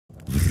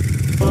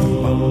Hey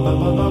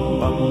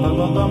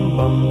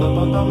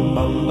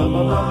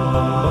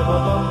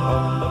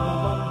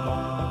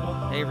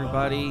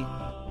everybody,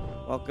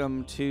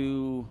 welcome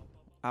to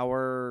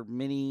our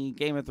mini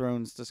Game of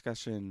Thrones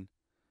discussion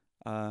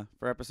for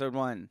episode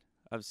 1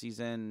 of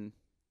season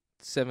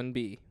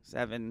 7B.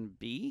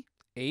 7B?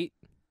 8?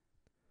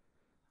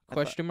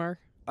 Question mark?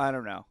 I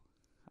don't know.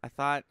 I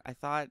thought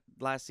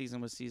last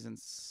season was season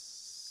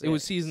 6. It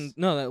was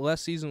that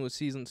last season was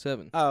season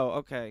 7. Oh,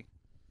 okay.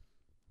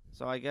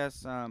 So I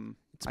guess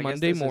It's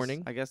Monday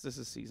morning. I guess this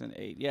is season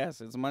 8.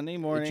 Yes, it's Monday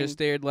morning. It just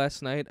aired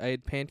last night. I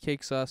had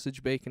pancake,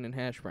 sausage, bacon, and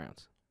hash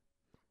browns.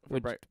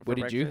 What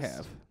did you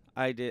have?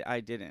 I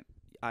didn't.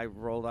 I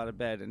rolled out of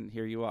bed and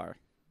here you are.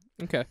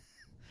 Okay.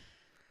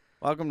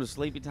 Welcome to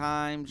Sleepy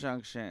Time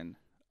Junction.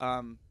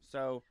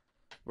 So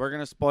we're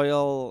gonna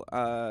spoil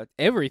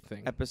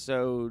Everything.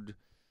 episode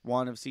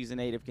 1 of season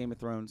 8 of Game of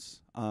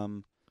Thrones.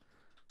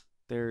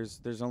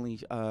 There's only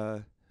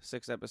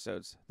 6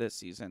 episodes this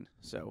season,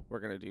 so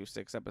we're gonna do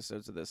 6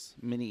 episodes of this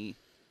mini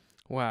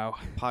Wow.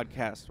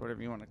 podcast,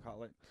 whatever you want to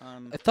call it.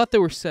 I thought there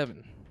were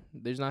 7.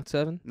 There's not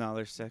 7? No,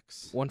 there's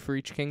 6. One for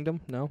each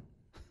kingdom? No?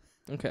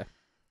 Okay.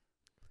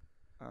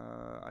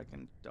 I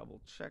can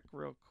double check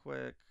real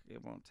quick.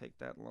 It won't take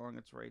that long.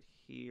 It's right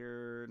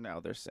here. No,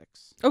 there's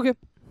 6. Okay.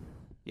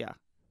 Yeah.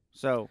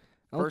 So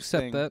I'll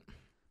accept that.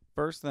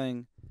 First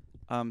thing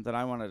that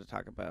I wanted to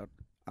talk about,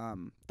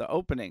 the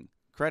opening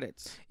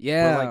credits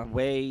Yeah. were like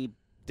way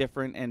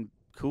different and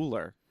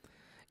cooler.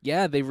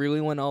 Yeah, they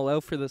really went all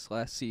out for this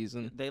last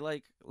season. They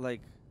like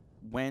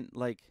went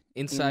like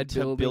Inside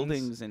into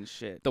buildings and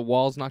shit. The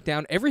walls knocked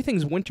down.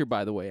 Everything's winter,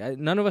 by the way.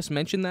 None of us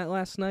mentioned that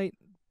last night,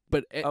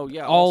 but Oh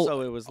yeah. all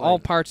Also, it was all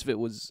like, parts of it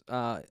was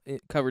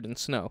covered in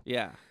snow,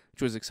 yeah.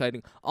 which was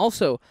exciting.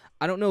 Also,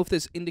 I don't know if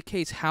this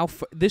indicates how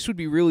this would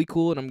be really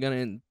cool, and I'm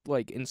gonna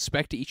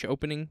inspect each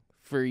opening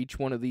for each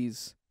one of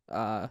these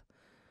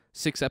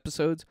 6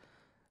 episodes.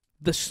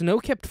 The snow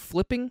kept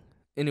flipping,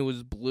 and it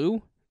was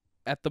blue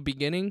at the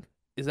beginning.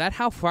 Is that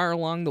how far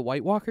along the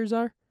White Walkers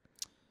are?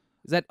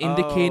 Is that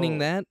indicating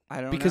that?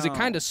 I don't Because know. it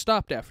kind of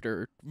stopped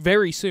after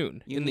very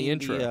soon You in the mean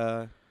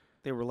intro.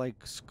 they were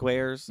like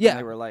squares. Yeah. And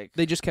they were like.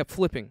 They just kept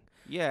flipping.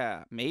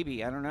 Yeah,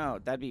 maybe. I don't know.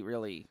 That'd be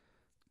really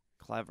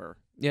clever.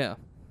 Yeah.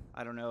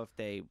 I don't know if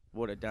they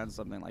would have done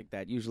something like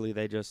that. Usually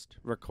they just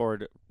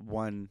record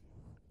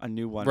a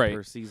new one Right.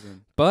 per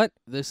season. But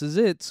this is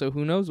it, so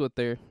who knows what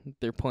their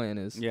plan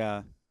is.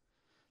 Yeah.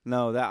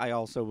 No, that I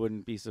also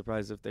wouldn't be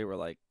surprised if they were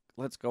like,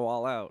 let's go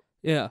all out.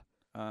 Yeah.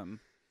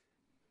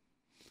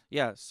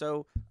 Yeah,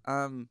 so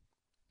a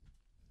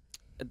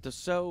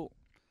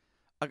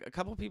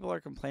couple people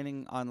are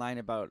complaining online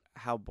about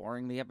how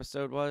boring the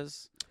episode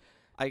was.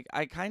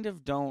 I kind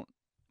of don't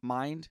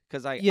mind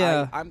because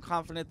I'm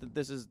confident that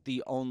this is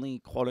the only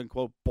quote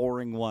unquote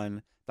boring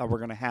one that we're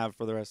gonna have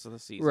for the rest of the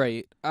season.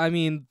 Right. I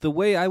mean, the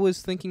way I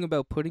was thinking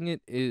about putting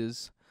it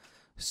is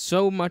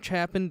so much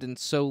happened and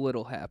so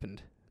little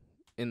happened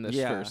in this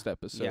first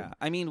episode. Yeah.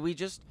 I mean,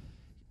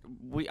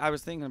 I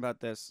was thinking about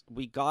this.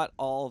 We got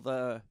all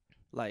the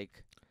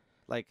like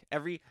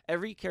every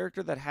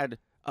character that had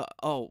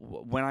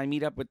when I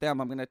meet up with them,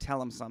 I'm going to tell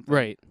them something.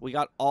 Right. We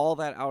got all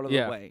that out of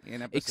the way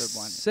in episode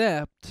 1.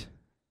 Except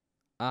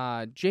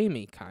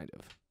Jamie, kind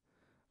of.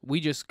 We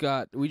just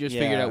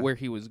figured out where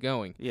he was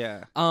going.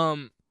 Yeah.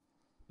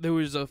 There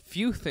was a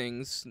few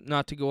things,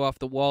 not to go off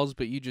the walls,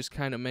 but you just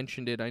kind of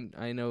mentioned it.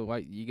 I know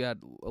you got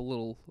a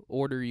little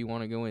order you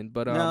want to go in,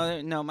 but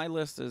no, my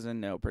list is in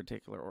no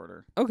particular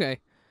order. Okay.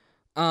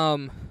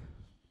 There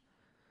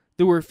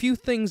were a few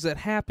things that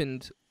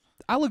happened.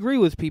 I'll agree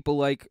with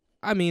people. I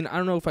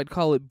don't know if I'd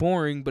call it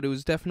boring, but it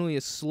was definitely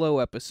a slow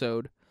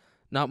episode.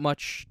 Not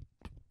much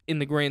in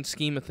the grand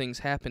scheme of things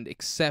happened,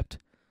 except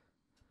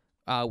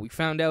we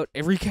found out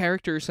every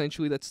character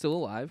essentially that's still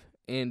alive,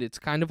 and it's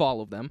kind of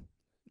all of them.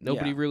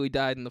 Nobody really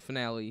died in the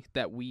finale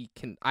that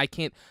I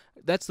can't.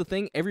 That's the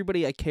thing.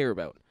 Everybody I care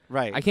about.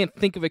 Right. I can't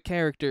think of a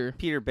character.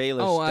 Peter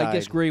Baelish I died.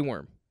 guess Grey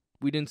Worm.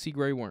 We didn't see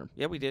Grey Worm.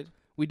 Yeah, we did.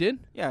 We did?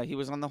 Yeah, he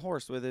was on the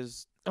horse with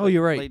his Oh,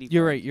 you're right. lady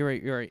You're friend.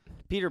 right. You're right.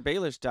 Peter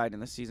Baelish died in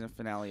the season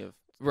finale of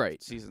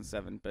season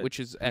 7, but Which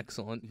is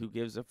excellent. who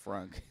gives a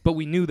frunk? But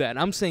we knew that.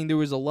 I'm saying there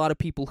was a lot of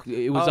people who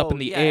it was up in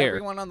the air.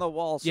 Everyone on the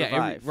wall Yeah,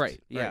 survived. right.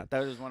 Yeah,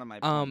 that was one of my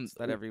points.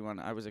 That everyone,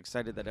 I was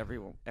excited that every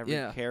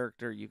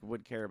character you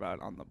would care about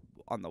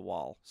on the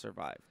wall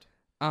survived.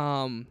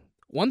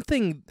 One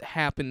thing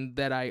happened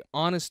that I,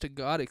 honest to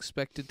God,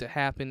 expected to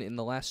happen in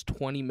the last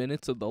 20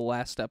 minutes of the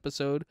last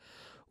episode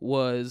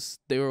was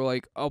they were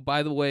like, oh,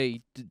 by the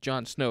way,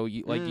 Jon Snow,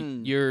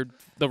 you're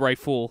the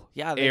rightful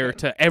heir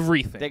to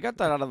everything. They got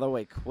that out of the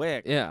way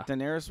quick. Yeah.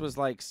 Daenerys was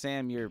like,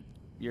 Sam, your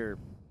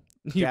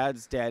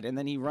dad's dead. And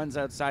then he runs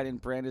outside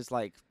and Bran is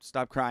like,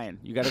 stop crying.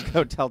 You got to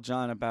go tell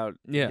Jon about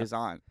his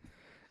aunt.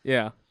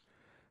 Yeah.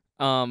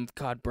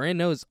 God, Bran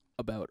knows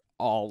about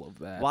all of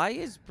that. Why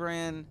is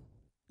Bran,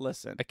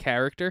 listen, a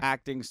character?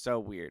 acting so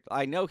weird?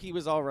 I know he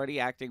was already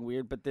acting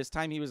weird, but this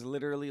time he was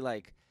literally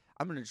like,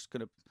 I'm just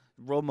going to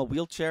roll my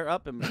wheelchair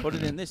up and put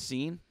it in this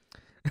scene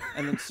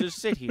and then just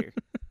sit here.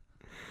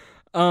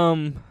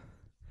 I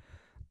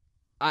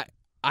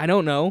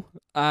don't know.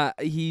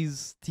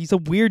 He's a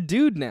weird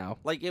dude now.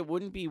 Like, it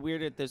wouldn't be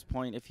weird at this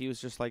point if he was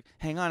just like,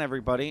 hang on,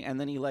 everybody, and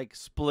then he, like,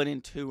 split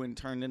in two and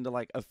turned into,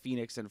 like, a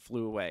phoenix and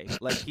flew away.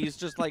 Like, he's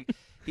just like...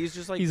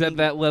 He's at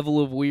that level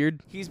of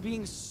weird. He's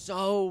being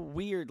so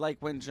weird. Like,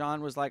 when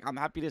John was like, I'm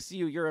happy to see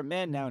you, you're a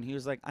man now, and he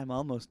was like, I'm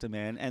almost a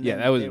man. And yeah,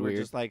 then that was they weird. were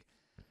just like...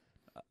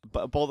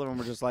 But both of them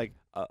were just like,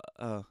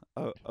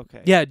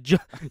 okay. Yeah,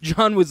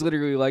 John was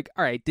literally like,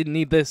 all right, didn't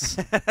need this.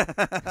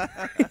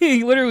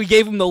 He literally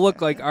gave him the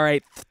look like, all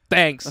right,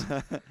 thanks.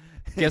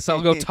 Guess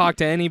I'll go talk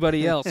to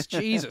anybody else.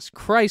 Jesus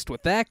Christ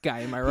with that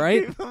guy, am I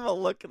right? Gave him a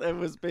look that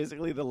was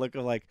basically the look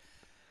of like,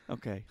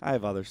 okay, I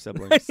have other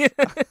siblings.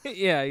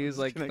 Yeah, he was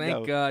like,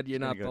 thank God you're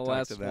not the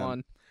last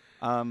one.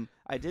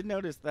 I did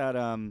notice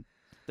that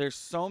there's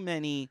so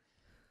many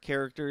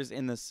characters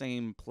in the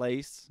same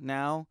place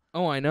now.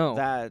 Oh, I know.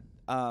 That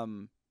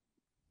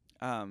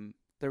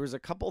there was a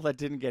couple that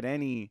didn't get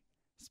any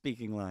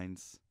speaking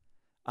lines.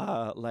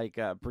 Like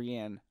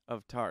Brienne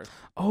of Tarth.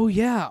 Oh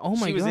yeah. Oh my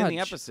God. She was in the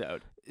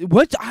episode.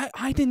 What?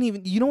 I didn't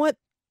even. You know what?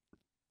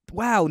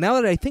 Wow. Now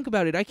that I think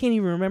about it, I can't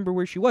even remember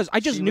where she was. I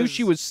just knew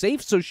she was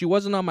safe, so she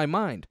wasn't on my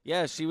mind.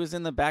 Yeah, she was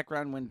in the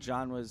background when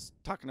John was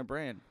talking to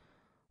Bran.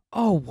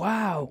 Oh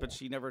wow. But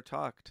she never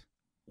talked.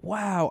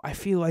 Wow. I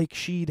feel like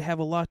she'd have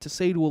a lot to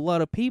say to a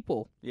lot of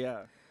people.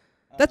 Yeah.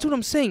 That's what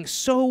I'm saying.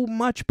 So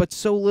much, but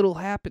so little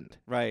happened.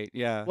 Right.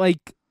 Yeah.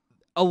 Like,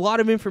 a lot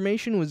of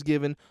information was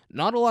given.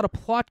 Not a lot of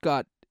plot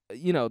got.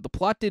 The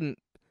plot didn't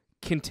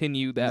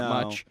continue that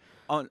much.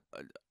 On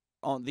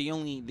the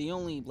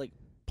only like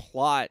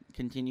plot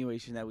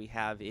continuation that we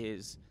have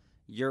is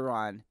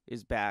Euron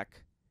is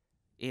back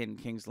in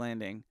King's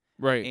Landing,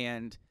 right?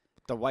 And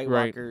the White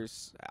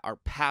Walkers are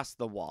past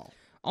the wall.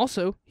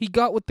 Also, he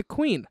got with the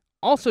Queen.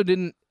 Also,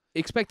 didn't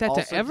expect that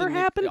to ever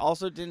happen.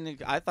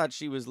 I thought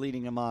she was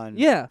leading him on.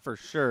 Yeah, for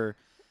sure.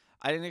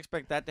 I didn't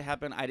expect that to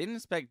happen. I didn't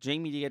expect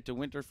Jaime to get to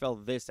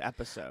Winterfell this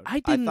episode. I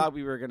thought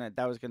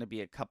that was gonna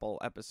be a couple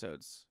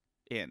episodes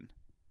in.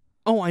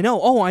 Oh, I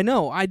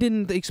know. I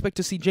didn't expect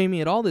to see Jaime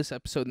at all this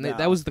episode, and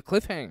that was the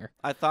cliffhanger.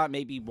 I thought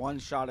maybe one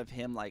shot of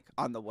him like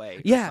on the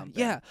way.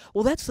 Yeah.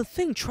 Well, that's the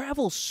thing.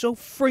 Travel's so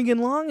friggin'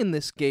 long in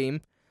this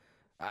game.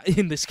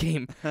 In this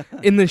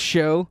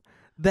show.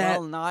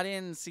 Well, not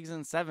in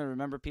season 7.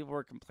 Remember, people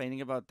were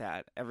complaining about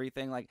that.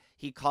 Everything, like,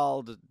 he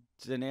called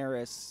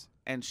Daenerys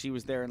and she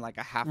was there in like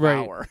a half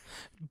hour.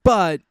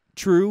 But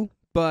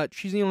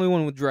she's the only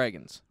one with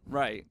dragons.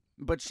 Right.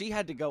 But she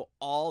had to go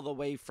all the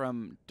way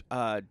from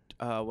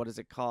what is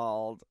it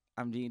called?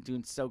 I'm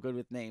doing so good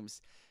with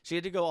names. She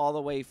had to go all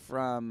the way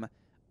from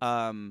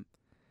oh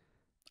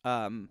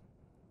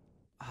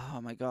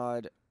my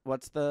God.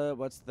 What's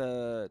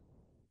the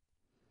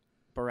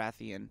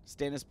Baratheon?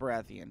 Stannis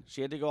Baratheon.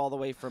 She had to go all the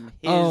way from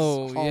his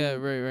home, yeah,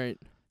 right.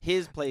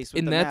 His place with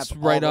and the that's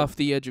map right off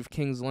the edge of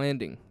King's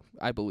Landing,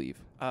 I believe.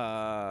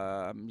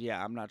 Yeah,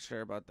 I'm not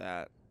sure about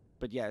that.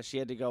 But yeah, she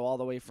had to go all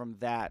the way from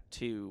that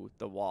to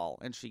the wall,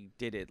 and she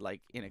did it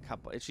like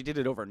she did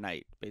it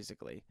overnight,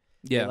 basically.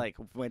 Yeah. They, like,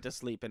 went to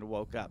sleep and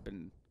woke up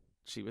and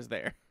she was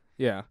there.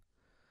 Yeah.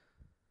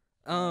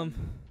 I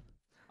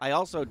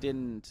also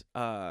didn't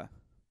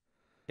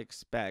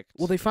expect.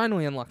 Well, they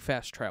finally unlocked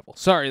fast travel.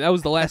 Sorry, that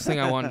was the last thing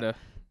I wanted to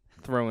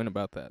throw in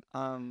about that.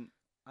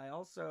 I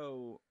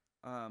also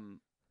I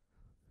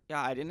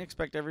didn't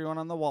expect everyone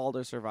on the wall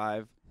to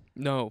survive.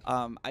 No.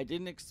 I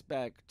didn't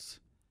expect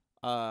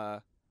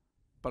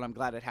but I'm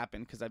glad it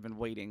happened because I've been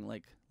waiting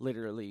like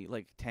literally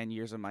like 10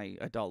 years of my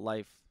adult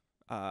life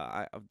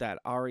that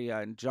Arya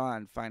and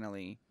Jon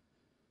finally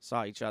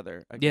saw each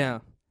other again. Yeah.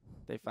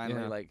 They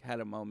finally like had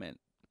a moment.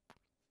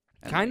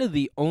 Kind of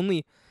the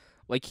only,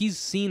 like, he's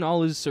seen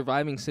all his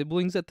surviving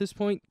siblings at this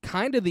point.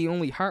 Kind of the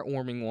only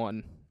heartwarming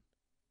one,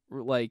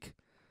 like,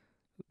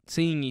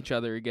 seeing each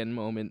other again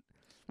moment.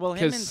 Well,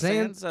 him and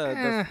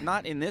Sansa,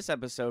 not in this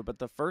episode, but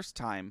the first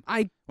time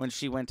when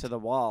she went to the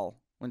wall.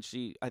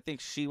 I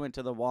think she went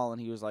to the wall and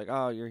he was like,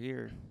 "Oh, you're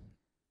here."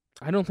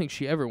 I don't think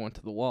she ever went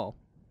to the wall.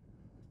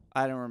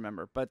 I don't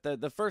remember, but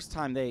the first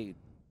time they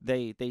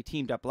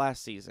teamed up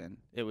last season,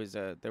 there was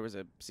a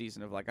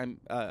season of like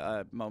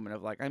a moment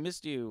of like, "I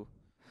missed you."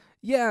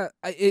 Yeah,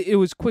 it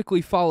was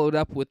quickly followed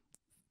up with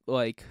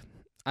like,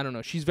 I don't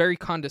know. She's very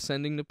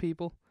condescending to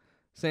people,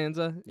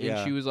 Sansa,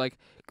 and she was like,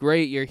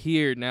 "Great, you're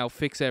here now.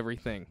 Fix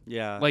everything."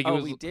 Yeah, like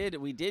we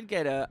did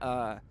get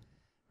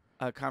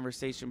a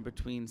conversation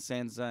between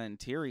Sansa and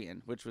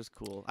Tyrion, which was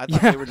cool. I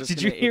thought they were just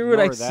Did you hear what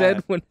I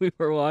said when we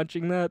were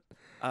watching that?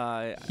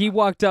 He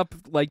walked up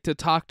like to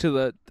talk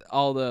to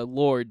all the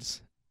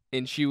lords,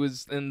 and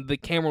the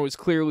camera was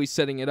clearly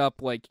setting it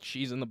up like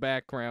she's in the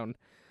background,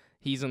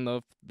 he's in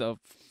the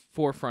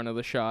forefront of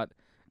the shot,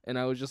 and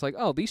I was just like,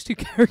 oh, these two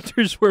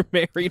characters were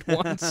married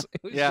once.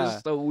 It was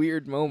just a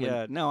weird moment.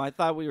 Yeah, no, I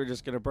thought we were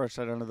just gonna brush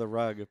that under the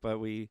rug, but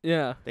they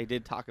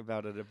did talk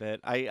about it a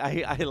bit.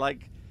 I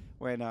like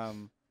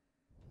when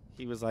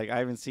he was like, I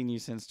haven't seen you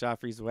since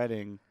Joffrey's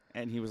wedding,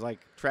 and he was like,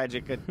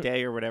 tragic a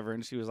day or whatever,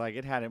 and she was like,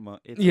 it had it.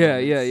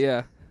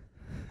 Yeah.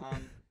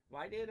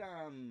 Why did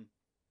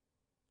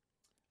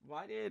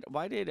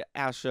Why did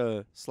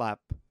Asha slap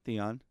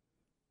Theon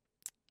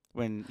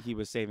when he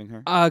was saving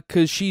her?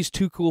 'Cause she's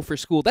too cool for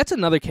school. That's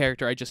another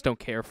character I just don't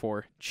care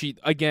for. She's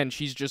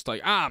just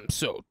like, I'm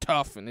so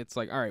tough, and it's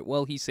like, all right,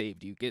 well, he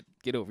saved you. Get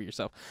over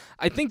yourself.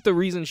 I think the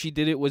reason she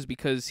did it was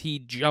because he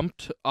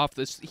jumped off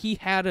this. He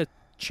had a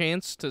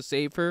chance to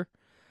save her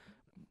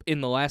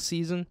in the last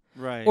season,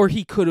 right? Or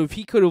he could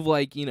have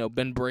like,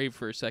 been brave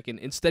for a second.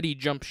 Instead, he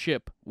jumped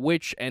ship,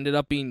 which ended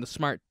up being the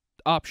smart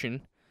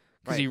option.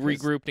 Because he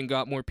regrouped and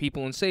got more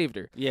people and saved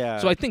her. Yeah.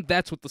 So I think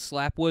that's what the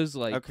slap was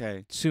like.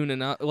 Okay. Soon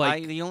enough,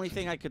 like the only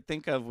thing I could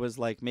think of was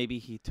like maybe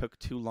he took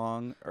too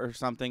long or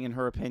something. In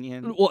her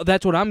opinion. Well,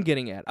 that's what I'm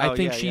getting at. I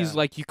think yeah, she's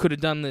like, you could have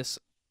done this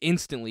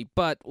instantly,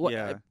 but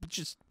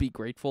just be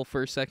grateful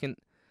for a second.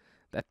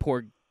 That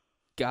poor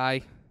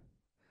guy.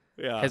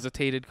 Yeah.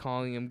 Hesitated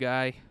calling him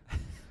guy.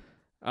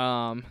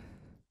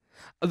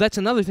 That's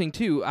another thing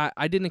too.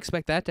 I didn't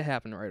expect that to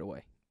happen right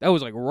away. That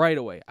was like right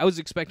away. I was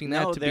expecting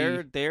that to be.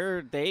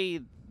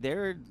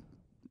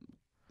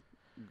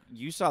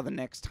 You saw the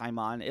next time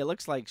on. It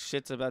looks like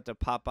shit's about to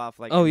pop off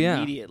like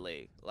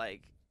immediately.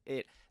 Like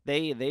it.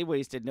 They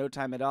wasted no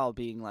time at all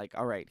being like,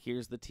 all right,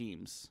 here's the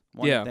teams.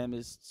 One of them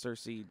is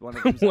Cersei. One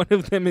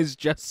of them is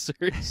just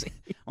Cersei.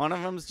 One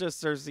of them's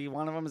just Cersei.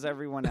 One of them's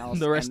everyone else.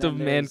 The rest of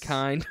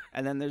mankind.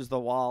 And then there's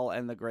the Wall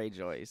and the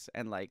Greyjoys.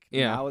 And like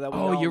now that we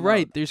all you're know,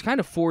 right. There's kind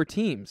of 4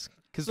 teams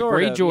because the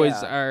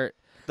Greyjoys are.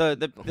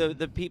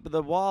 The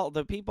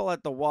people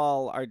at the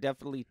Wall are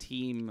definitely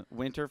Team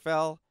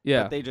Winterfell.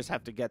 Yeah, but they just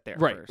have to get there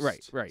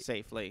right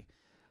safely.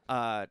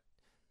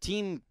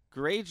 Team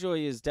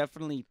Greyjoy is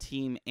definitely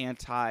Team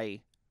anti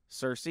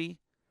Cersei.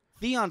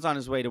 Theon's on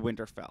his way to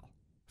Winterfell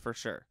for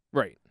sure.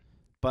 Right,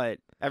 but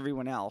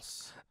everyone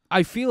else,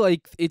 I feel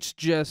like it's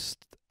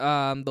just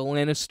the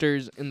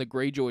Lannisters and the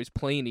Greyjoys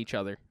playing each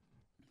other.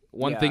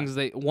 One thinks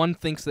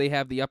they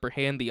have the upper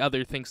hand, the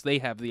other thinks they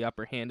have the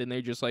upper hand, and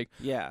they're just like,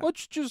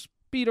 let's just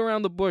beat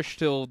around the bush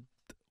till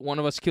one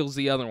of us kills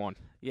the other one.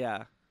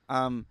 Yeah.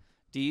 What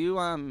do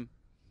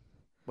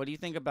you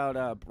think about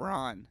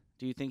Bronn?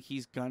 Do you think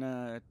he's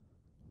gonna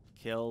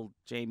kill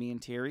Jaime and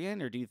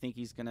Tyrion, or do you think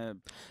he's gonna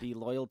be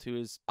loyal to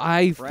his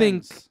friends?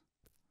 Think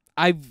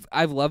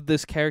I've loved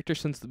this character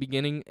since the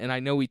beginning, and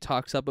I know he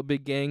talks up a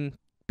big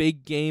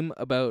game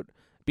about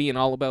being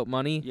all about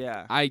money.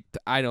 Yeah. I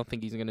don't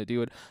think he's gonna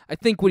do it. I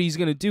think what he's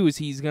gonna do is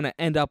he's gonna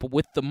end up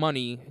with the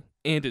money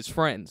and his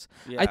friends.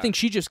 Yeah. I think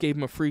she just gave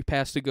him a free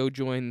pass to go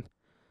join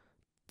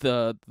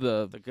the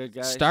good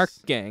guys? Stark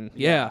gang.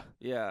 Yeah.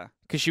 Yeah.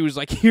 Because she was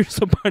like,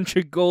 here's a bunch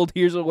of gold,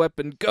 here's a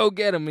weapon, go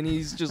get him, and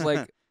he's just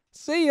like,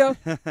 see ya.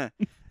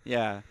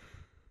 Yeah.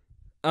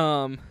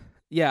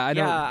 Yeah, I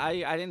don't.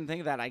 Yeah, I didn't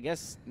think of that. I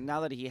guess now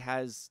that he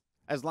has,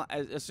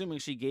 assuming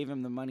she gave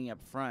him the money up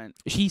front.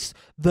 He's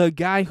the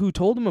guy who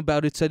told him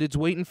about it said it's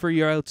waiting for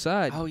you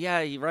outside. Oh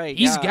yeah, you're right.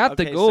 He's got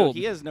the gold. So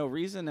he has no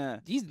reason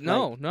to.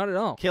 Not at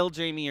all. Kill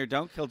Jaime or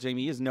don't kill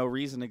Jaime. He has no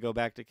reason to go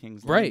back to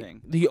King's Right.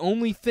 Landing. The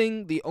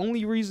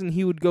only reason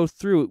he would go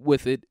through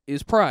with it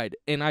is pride,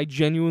 and I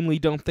genuinely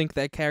don't think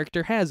that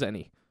character has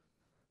any.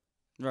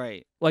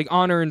 Right. Like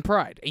honor and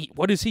pride.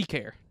 What does he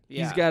care?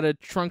 Yeah. He's got a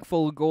trunk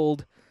full of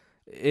gold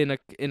in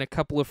a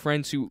couple of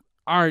friends who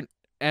aren't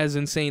as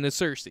insane as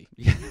Cersei.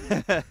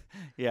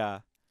 Yeah.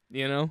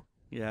 You know?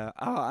 Yeah.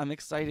 Oh, I'm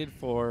excited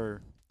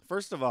for.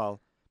 First of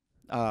all,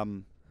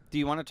 do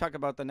you want to talk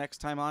about the next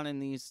time on in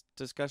these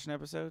discussion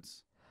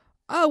episodes?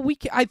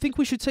 I think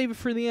we should save it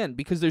for the end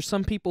because there's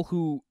some people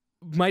who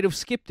might have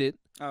skipped it.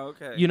 Oh,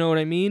 okay. You know what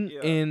I mean?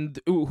 Yeah. And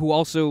who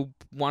also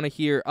want to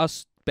hear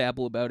us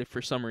babble about it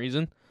for some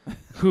reason.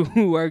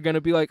 who are going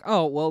to be like,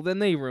 oh, well, then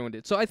they ruined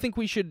it. So I think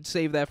we should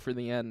save that for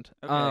the end.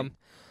 Okay.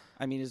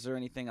 I mean, is there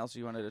anything else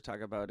you wanted to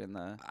talk about in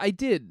the... I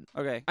did.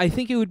 Okay. I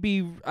think it would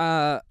be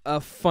a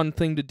fun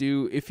thing to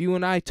do if you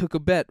and I took a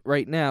bet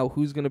right now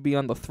who's going to be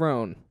on the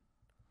throne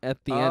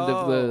at the end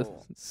of the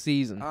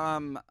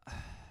season.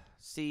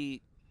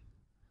 See,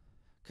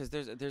 because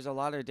there's a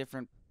lot of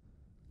different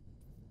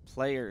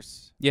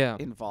players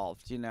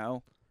involved, you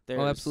know?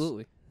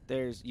 Absolutely.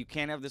 You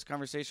can't have this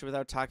conversation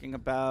without talking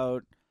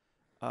about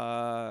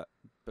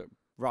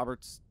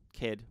Robert's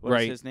kid.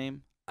 What's his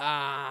name?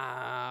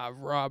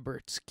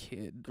 Robert's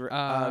kid.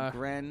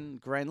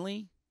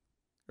 Grenly?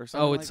 Or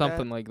something it's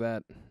something like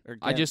that.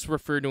 I just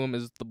refer to him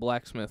as the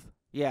blacksmith.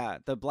 Yeah,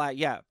 the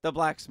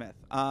blacksmith.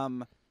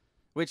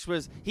 Which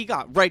was, he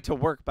got right to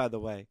work, by the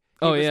way.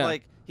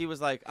 He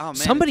was like, oh man.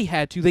 Somebody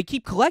had to. They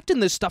keep collecting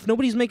this stuff.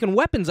 Nobody's making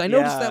weapons. I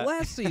noticed that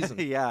last season.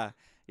 Yeah.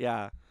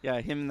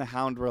 Him and the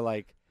Hound were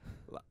like,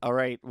 all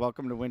right,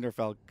 welcome to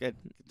Winterfell. Get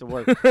to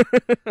work.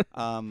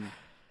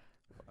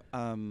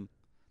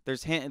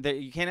 There's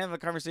you can't have a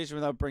conversation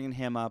without bringing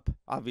him up,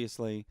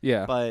 obviously.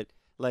 Yeah. But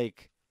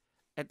like,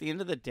 at the end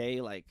of the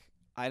day, like,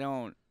 I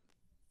don't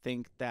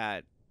think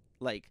that,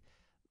 like,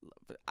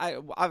 I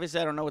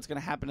don't know what's gonna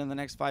happen in the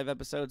next 5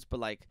 episodes, but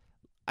like,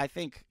 I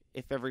think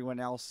if everyone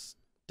else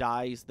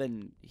dies,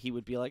 then he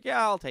would be like,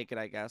 yeah, I'll take it,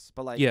 I guess.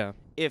 But like,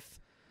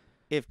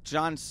 if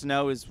Jon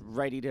Snow is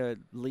ready to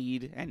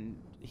lead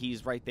and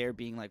he's right there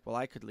being like, well,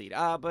 I could lead,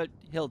 but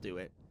he'll do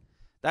it.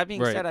 That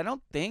being said, I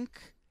don't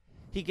think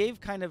he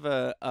gave kind of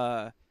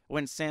a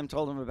when Sam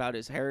told him about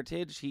his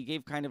heritage, he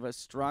gave kind of a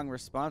strong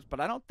response, but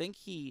I don't think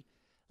he,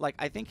 like,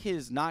 I think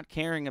his not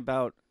caring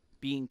about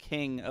being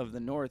king of the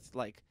North,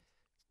 like,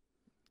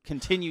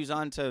 continues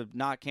on to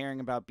not caring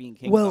about being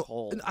king of the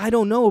whole. I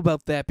don't know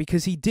about that,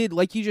 because he did,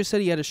 like you just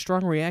said, he had a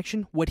strong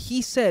reaction. What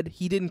he said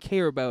he didn't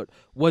care about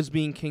was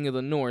being king of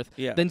the North.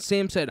 Yeah. Then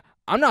Sam said,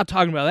 I'm not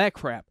talking about that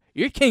crap.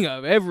 You're king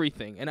of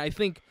everything. And I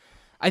don't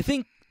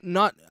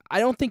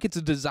think it's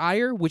a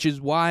desire, which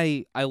is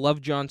why I love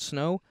Jon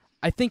Snow.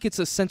 I think it's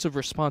a sense of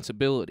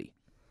responsibility.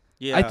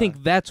 Yeah. I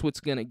think that's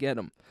what's going to get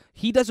him.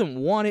 He doesn't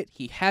want it.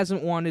 He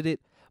hasn't wanted it,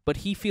 but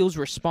he feels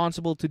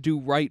responsible to do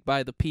right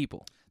by the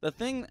people. The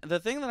thing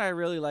that I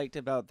really liked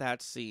about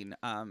that scene,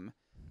 and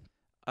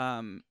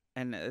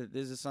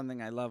this is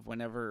something I love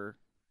whenever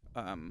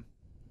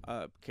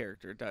a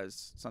character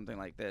does something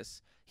like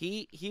this.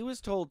 He was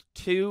told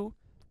 2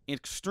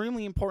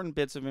 extremely important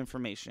bits of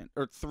information,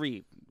 or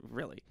 3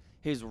 really.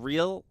 His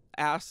real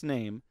ass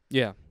name,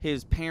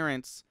 his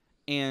parents,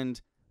 and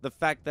the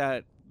fact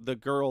that the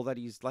girl that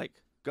he's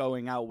like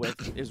going out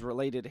with is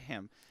related to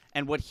him.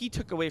 And what he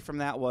took away from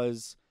that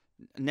was,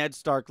 Ned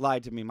Stark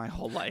lied to me my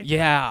whole life.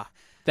 Yeah,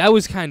 that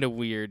was kind of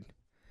weird.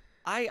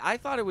 I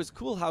thought it was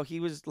cool how he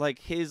was like,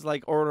 his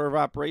like order of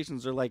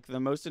operations are like, the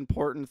most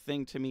important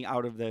thing to me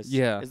out of this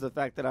is the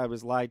fact that I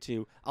was lied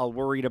to. I'll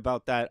worried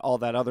about all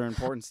that other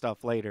important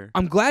stuff later.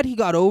 I'm glad he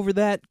got over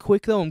that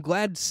quick, though. I'm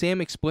glad Sam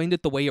explained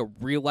it the way a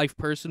real life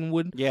person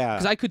would. Yeah.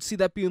 Because I could see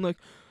that being like,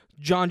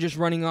 John just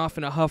running off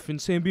in a huff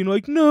and Sam being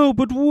like, no,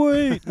 but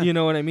wait. You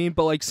know what I mean?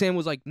 But like, Sam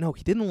was like, no,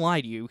 he didn't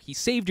lie to you. He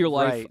saved your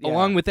life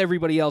along with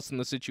everybody else in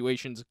the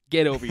situations.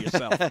 Get over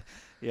yourself.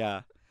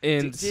 Yeah.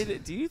 And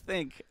do you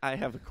think, I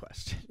have a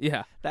question.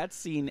 Yeah. That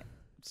scene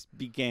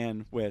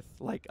began with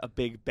like a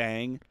big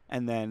bang,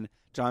 and then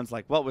John's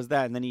like, what was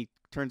that? And then he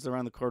turns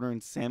around the corner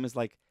and Sam is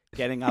like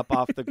getting up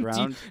off the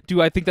ground. Do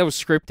I think that was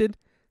scripted?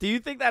 Do you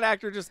think that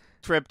actor just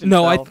tripped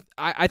himself? No,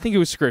 I think it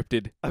was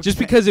scripted. Okay. Just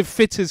because it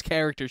fits his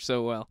character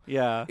so well.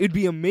 Yeah. It'd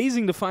be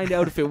amazing to find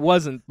out if it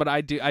wasn't, but I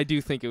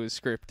do think it was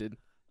scripted.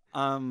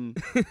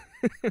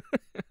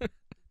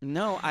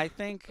 No, I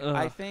think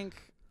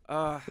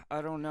I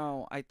don't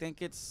know. I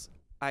think it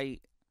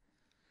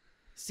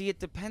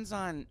depends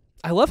on.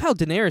 I love how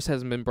Daenerys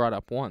hasn't been brought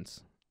up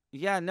once.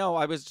 Yeah, no,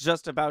 I was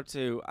just about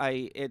to.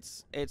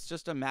 It's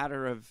just a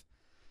matter of,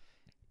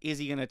 is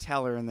he going to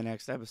tell her in the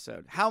next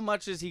episode? How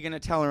much is he going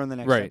to tell her in the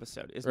next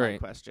episode is my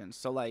question.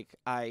 So, like,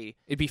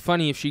 it'd be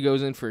funny if she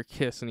goes in for a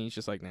kiss and he's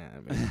just like, nah,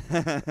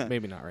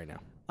 maybe not right now.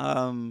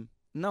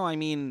 No, I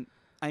mean,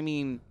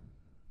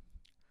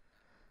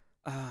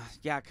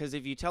 yeah, because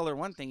if you tell her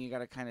one thing, you got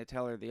to kind of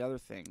tell her the other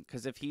thing.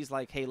 Because if he's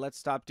like, hey, let's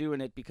stop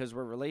doing it because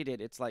we're related,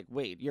 it's like,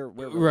 wait, we're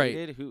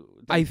related?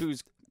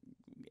 Who's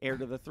heir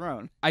to the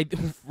throne?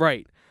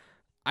 Right.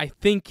 I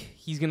think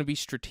he's going to be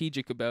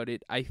strategic about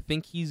it. I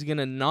think he's going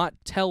to not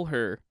tell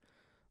her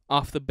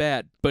off the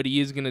bat, but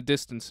he is going to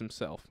distance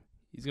himself.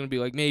 He's going to be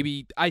like,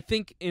 maybe, I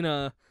think in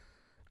a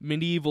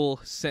medieval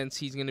sense,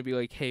 he's going to be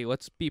like, hey,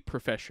 let's be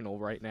professional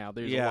right now.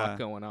 There's a lot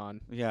going on.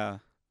 Yeah.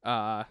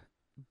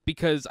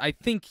 Because I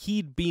think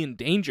he'd be in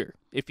danger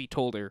if he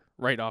told her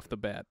right off the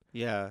bat.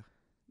 Yeah.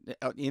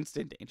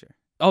 Instant danger.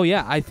 Oh,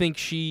 yeah. I think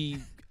she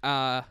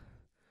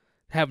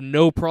have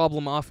no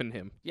problem offing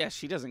him. Yeah,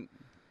 she doesn't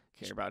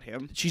care about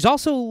him. She's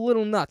also a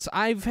little nuts.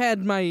 I've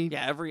had my...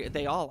 Yeah,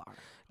 they all are.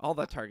 All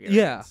the Targaryens.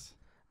 Yeah.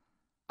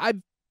 I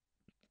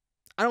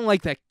don't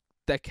like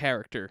that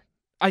character.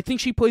 I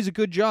think she plays a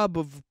good job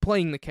of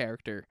playing the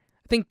character.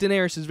 I think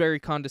Daenerys is very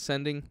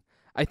condescending.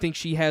 I think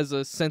she has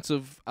a sense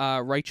of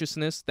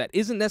righteousness that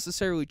isn't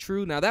necessarily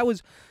true. Now, that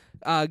was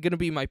going to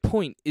be my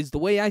point, is the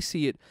way I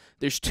see it,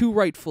 there's 2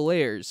 rightful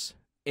heirs,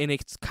 and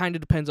it kind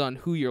of depends on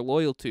who you're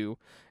loyal to.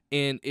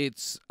 And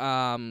it's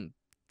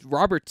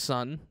Robert's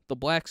son, the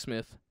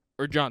blacksmith,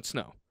 or Jon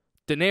Snow.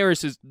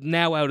 Daenerys is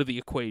now out of the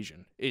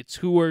equation. It's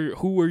who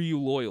are you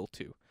loyal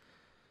to?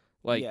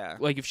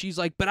 Like if she's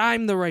like, but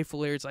I'm the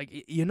rightful heir, it's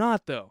like, you're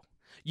not, though.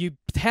 You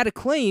had a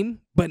claim,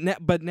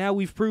 but now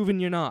we've proven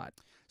you're not.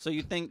 So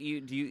you think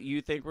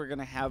you think we're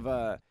gonna have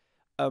a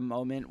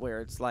moment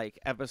where it's like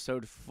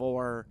episode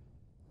 4,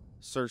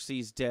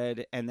 Cersei's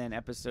dead, and then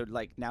episode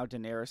like now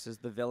Daenerys is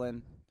the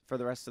villain for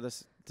the rest of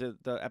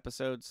the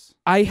episodes?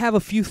 I have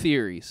a few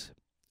theories.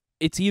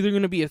 It's either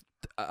gonna be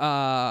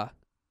a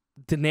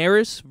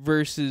Daenerys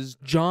versus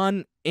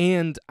Jon,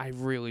 and I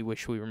really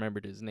wish we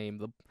remembered his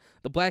name,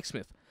 the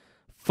blacksmith,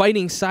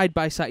 fighting side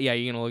by side. Yeah,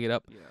 you're gonna look it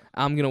up. Yeah.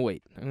 I'm gonna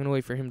wait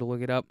for him to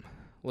look it up.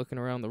 Looking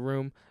around the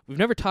room. We've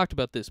never talked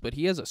about this, but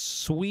he has a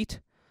sweet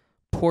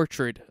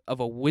portrait of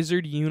a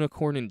wizard,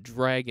 unicorn, and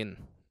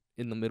dragon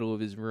in the middle of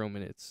his room,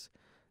 and it's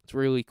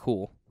really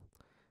cool.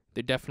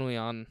 They're definitely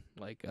on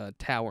like a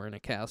tower in a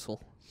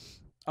castle.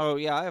 Oh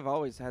yeah, I've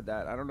always had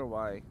that. I don't know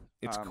why.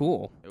 It's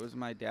cool. It was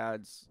my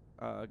dad's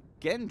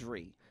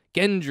Gendry.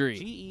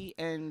 Gendry.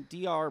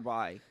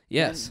 Gendry.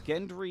 Yes.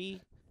 Gendry,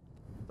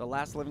 the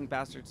last living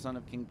bastard son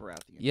of King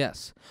Baratheon.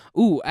 Yes.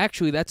 Ooh,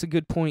 actually, that's a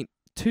good point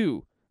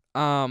too.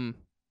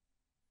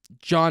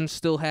 Jon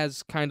still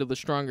has kind of the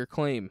stronger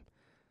claim.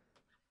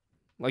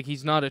 Like,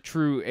 he's not a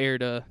true heir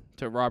to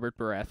Robert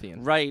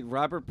Baratheon. Right.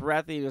 Robert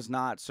Baratheon is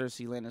not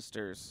Cersei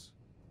Lannister's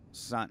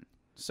son.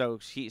 So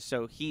he's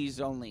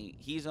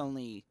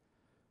only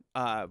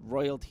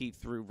royalty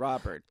through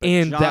Robert.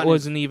 And Jon that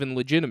wasn't even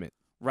legitimate.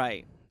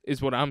 Right.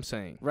 Is what I'm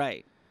saying.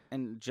 Right.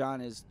 And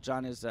Jon is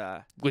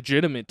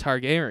legitimate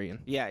Targaryen.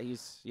 Yeah,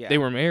 They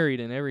were married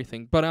and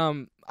everything. But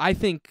I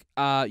think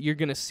you're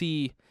gonna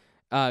see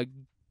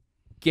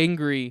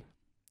Gendry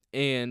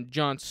and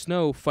Jon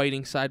Snow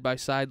fighting side by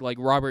side like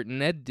Robert and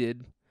Ned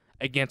did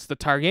against the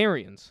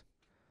Targaryens.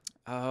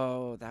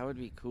 Oh, that would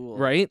be cool.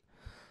 Right?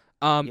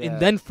 And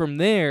then from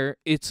there,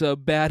 it's a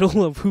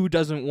battle of who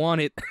doesn't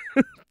want it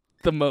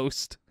the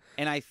most.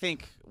 And I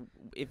think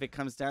if it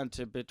comes down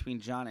to between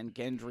Jon and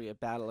Gendry, a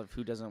battle of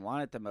who doesn't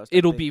want it the most,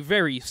 it'll be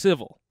very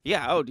civil.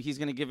 Yeah. Oh, he's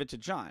gonna give it to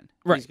Jon.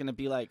 Right. He's gonna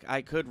be like,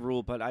 I could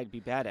rule, but I'd be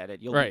bad at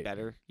it. You'll be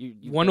better.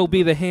 You one will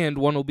be the hand,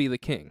 one will be the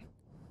king.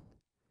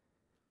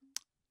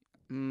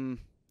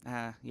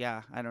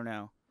 Yeah. I don't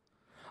know.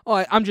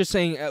 Oh, I'm just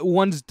saying,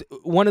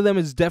 one of them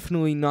is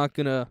definitely not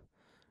gonna.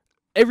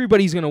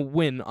 Everybody's gonna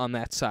win on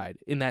that side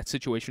in that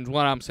situation. Is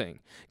what I'm saying.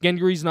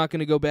 Gendry's not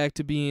gonna go back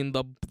to being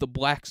the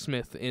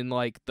blacksmith in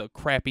like the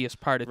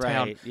crappiest part of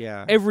town.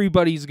 Yeah.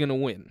 Everybody's gonna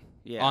win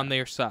on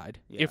their side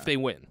if they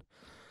win.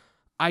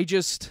 I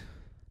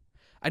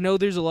know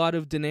there's a lot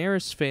of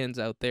Daenerys fans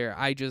out there.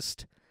 I've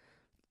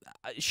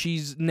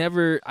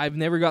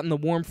never gotten the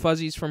warm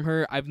fuzzies from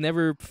her. I've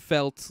never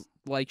felt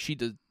like she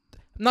does.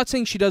 I'm not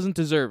saying she doesn't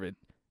deserve it.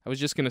 I was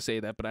just going to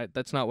say that, but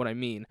that's not what I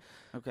mean.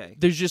 Okay.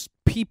 There's just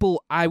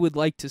people I would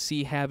like to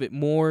see have it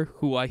more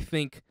who I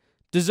think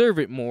deserve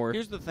it more.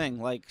 Here's the thing.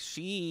 Like,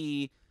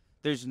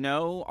 there's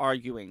no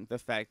arguing the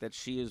fact that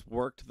she has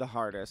worked the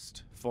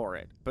hardest for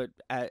it, but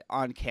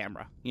on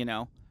camera, you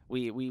know?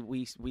 We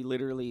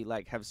literally,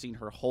 like, have seen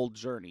her whole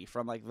journey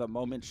from, like, the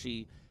moment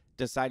she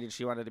decided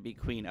she wanted to be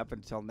queen up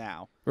until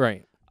now.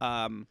 Right.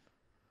 And,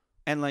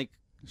 like,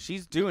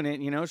 she's doing it,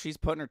 you know, she's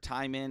putting her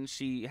time in.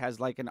 She has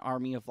like an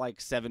army of like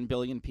 7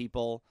 billion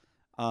people.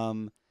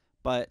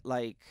 But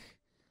like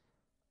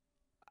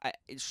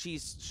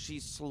she's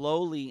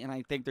slowly, and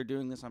I think they're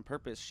doing this on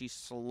purpose, she's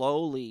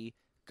slowly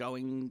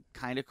going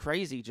kind of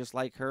crazy, just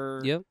like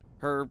her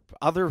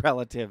other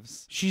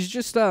relatives. She's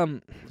just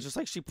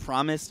like she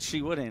promised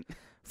she wouldn't.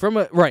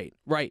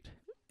 Right.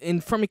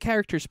 And from a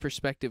character's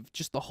perspective,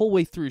 just the whole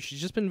way through, she's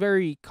just been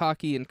very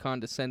cocky and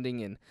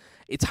condescending, and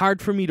it's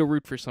hard for me to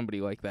root for somebody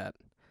like that.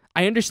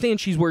 I understand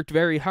she's worked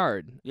very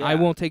hard. Yeah. I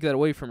won't take that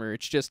away from her.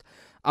 It's just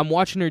I'm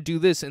watching her do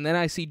this, and then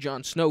I see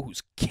Jon Snow,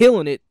 who's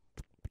killing it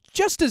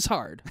just as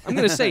hard. I'm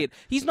going to say it.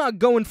 He's not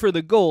going for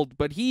the gold,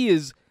 but he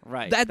is.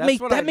 Right. That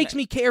makes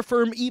me care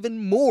for him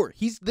even more.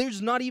 There's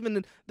not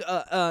even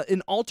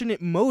an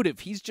alternate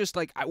motive. He's just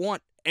like, I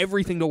want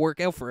everything to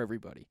work out for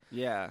everybody.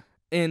 Yeah.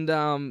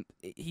 And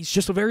he's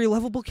just a very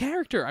lovable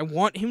character. I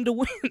want him to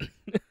win.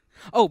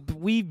 Oh,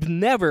 we've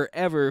never,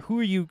 ever.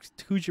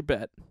 Who's your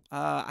bet?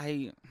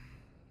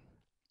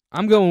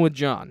 I'm going with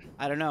Jon.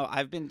 I don't know.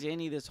 I've been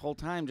Danny this whole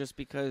time just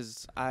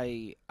because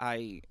I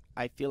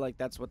feel like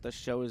that's what the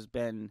show has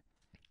been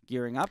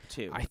gearing up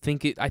to. I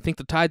think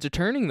the tides are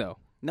turning though.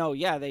 No,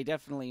 yeah, they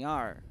definitely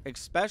are.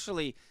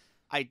 Especially,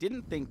 I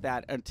didn't think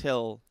that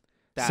until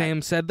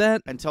Sam said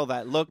that. Until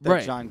that look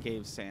that Jon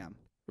gave Sam.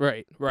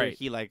 Right.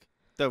 He like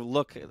the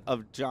look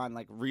of Jon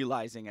like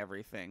realizing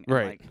everything. And,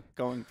 like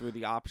going through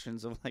the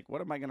options of like,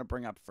 what am I going to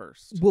bring up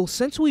first? Well,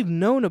 since we've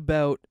known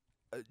about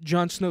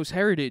Jon Snow's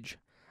heritage,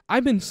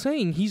 I've been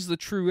saying he's the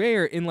true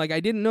heir, and like I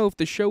didn't know if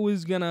the show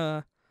was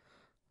gonna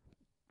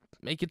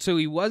make it so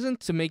he wasn't,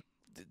 to make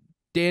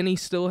Danny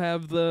still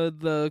have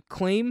the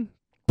claim.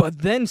 But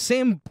then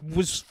Sam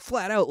was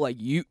flat out like,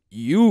 you.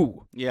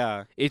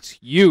 Yeah. It's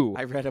you.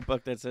 I read a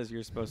book that says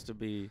you're supposed to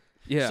be.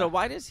 Yeah. So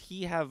why does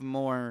he have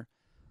more,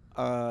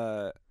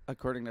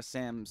 according to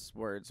Sam's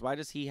words, why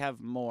does he have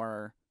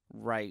more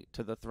right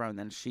to the throne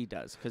than she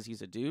does? Because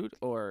he's a dude,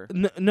 or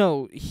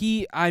no,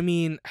 the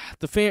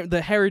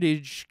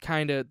heritage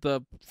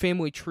the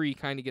family tree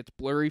kind of gets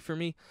blurry for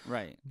me,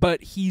 right?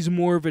 But he's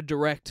more of a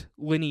direct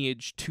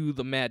lineage to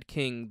the Mad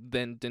King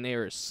than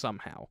Daenerys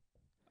somehow.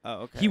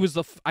 Oh, okay. He was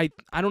I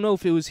don't know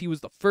if he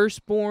was the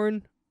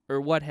firstborn or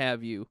what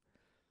have you.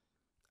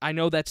 I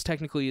know that's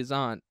technically his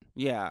aunt.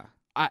 Yeah.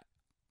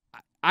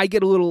 I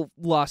get a little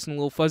lost and a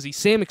little fuzzy.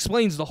 Sam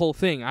explains the whole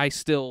thing. I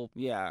still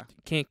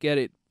can't get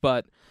it,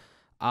 but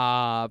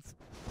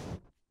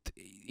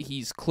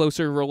he's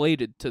closer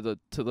related to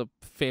the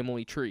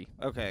family tree.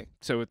 Okay.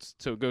 So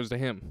it goes to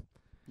him.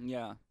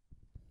 Yeah.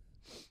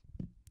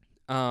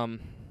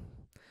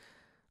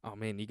 Oh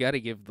man, you got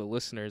to give the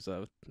listeners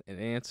an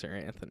answer,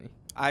 Anthony.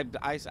 I'm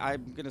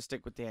gonna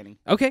stick with Danny.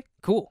 Okay,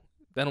 cool.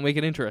 That'll make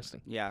it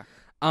interesting. Yeah.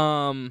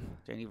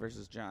 Danny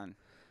versus Jon.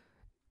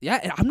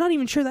 Yeah, I'm not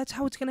even sure that's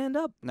how it's gonna end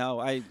up. No,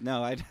 I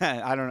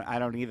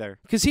don't either.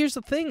 Because here's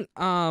the thing.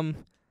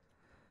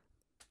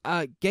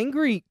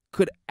 Gendry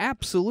could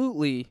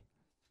absolutely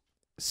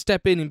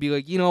step in and be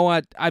like, you know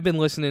what? I've been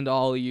listening to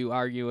all of you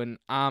arguing.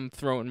 I'm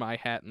throwing my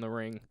hat in the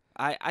ring.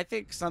 I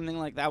think something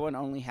like that would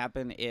only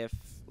happen if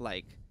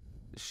like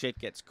shit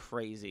gets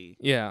crazy.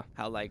 Yeah.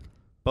 How like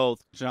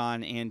both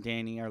Jon and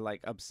Dany are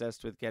like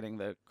obsessed with getting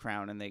the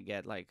crown, and they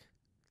get like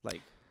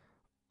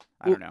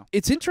I don't know.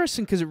 It's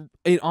interesting because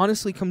it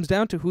honestly comes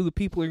down to who the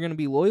people are going to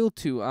be loyal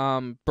to,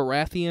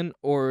 Baratheon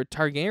or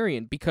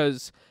Targaryen.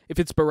 Because if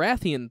it's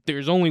Baratheon,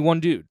 there's only one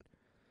dude.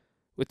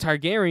 With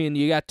Targaryen,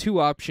 you got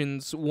two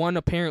options. One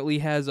apparently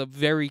has a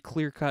very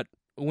clear-cut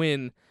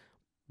win,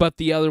 but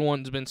the other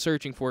one's been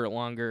searching for it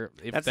longer,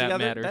 if that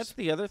matters. That's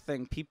the other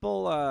thing.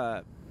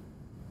 People,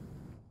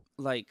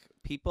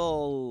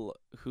 people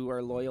who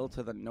are loyal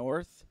to the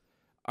North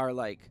are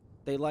like,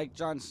 they like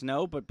Jon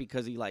Snow, but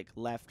because he like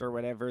left or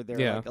whatever,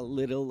 they're like a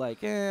little like,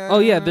 oh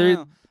yeah,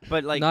 they're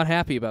but like not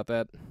happy about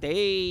that.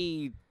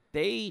 They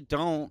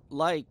don't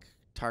like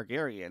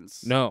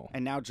Targaryens. No.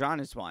 And now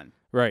Jon is one.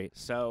 Right.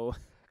 So.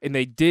 And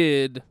they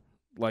did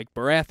like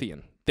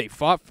Baratheon. They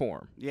fought for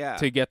him. Yeah.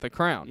 To get the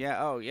crown.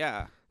 Yeah. Oh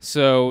yeah.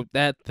 So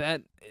that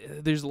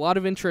there's a lot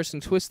of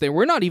interesting twists there.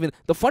 We're not even.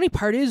 The funny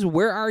part is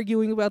we're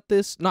arguing about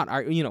this.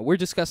 We're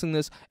discussing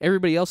this.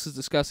 Everybody else is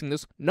discussing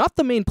this. Not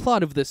the main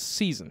plot of this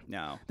season.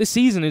 No. This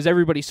season is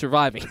everybody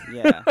surviving.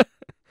 Yeah.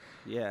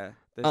 Yeah.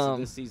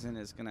 This season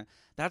is gonna.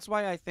 That's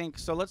why I think.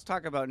 So let's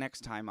talk about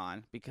next time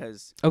on,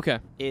 because. Okay.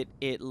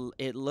 It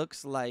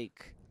looks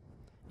like.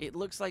 It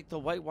looks like the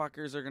White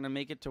Walkers are gonna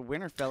make it to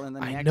Winterfell in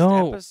the next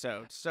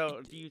episode.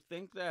 So do you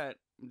think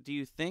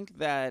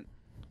that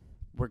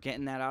we're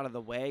getting that out of the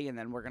way, and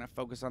then we're going to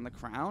focus on the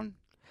crown?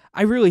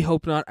 I really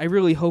hope not. I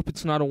really hope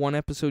it's not a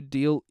one-episode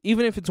deal.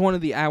 Even if it's one of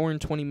the hour and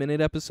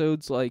 20-minute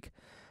episodes, like,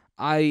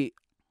 I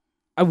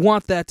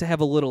want that to have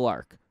a little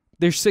arc.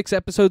 There's 6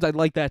 episodes. I'd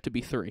like that to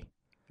be 3.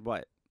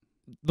 What?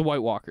 The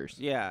White Walkers.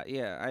 Yeah.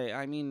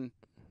 I mean...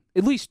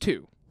 At least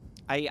 2.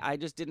 I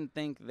just didn't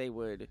think they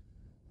would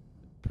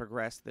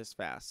progress this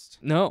fast.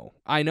 No,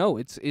 I know.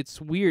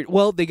 It's weird.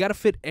 Well, they got to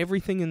fit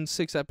everything in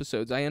 6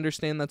 episodes. I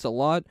understand that's a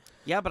lot.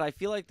 Yeah, but I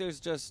feel like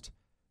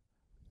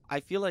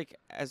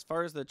as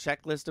far as the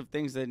checklist of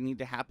things that need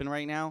to happen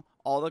right now,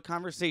 all the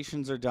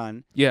conversations are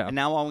done. Yeah. And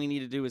now all we need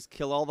to do is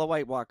kill all the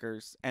White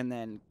Walkers and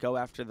then go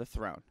after the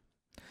throne.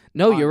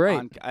 No, you're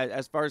right.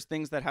 As far as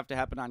things that have to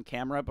happen on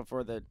camera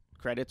before the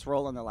credits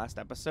roll in the last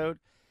episode,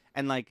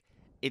 and like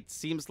it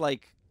seems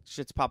like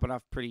shit's popping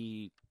off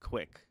pretty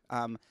quick.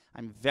 I'm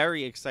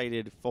very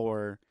excited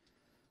for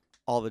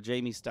all the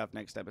Jaime stuff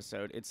next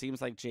episode. It seems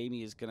like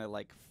Jaime is gonna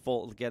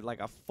get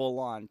a full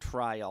on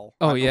trial.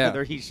 Oh, on yeah.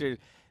 whether he should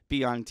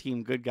be on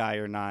Team Good Guy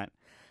or not.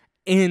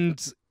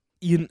 And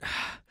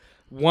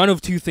one of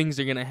two things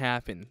are gonna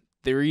happen.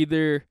 They're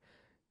either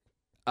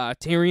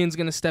Tyrion's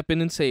gonna step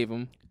in and save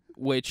him,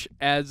 which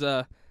as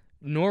a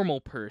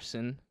normal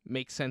person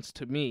makes sense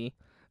to me.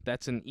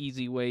 That's an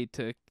easy way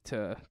to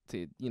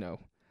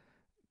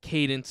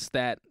cadence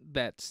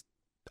that's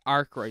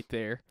arc right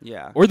there.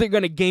 Yeah. Or they're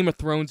gonna Game of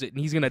Thrones it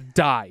and he's gonna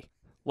die.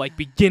 Like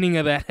beginning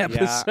of that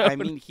episode. Yeah, I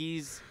mean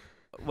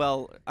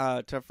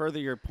to further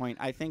your point,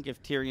 I think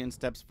if Tyrion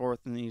steps forth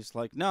and he's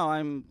like,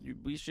 no,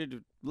 we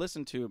should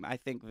listen to him, I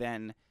think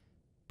then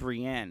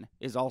Brienne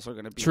is also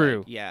going to be true.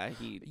 Like, yeah,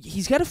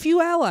 he's got a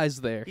few allies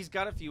there. He's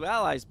got a few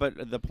allies,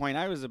 but the point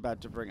I was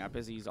about to bring up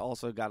is he's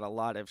also got a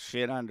lot of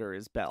shit under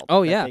his belt.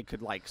 Oh, that yeah. They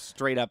could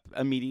straight up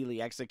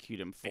immediately execute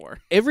him for.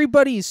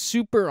 Everybody's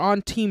super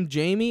on Team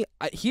Jaime.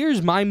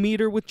 Here's my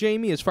meter with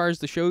Jaime as far as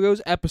the show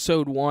goes.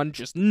 Episode 1,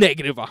 just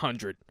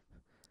 -100.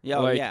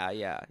 Yeah,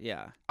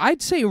 yeah.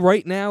 I'd say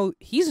right now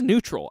he's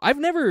neutral. I've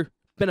never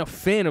been a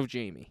fan of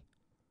Jaime.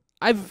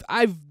 I've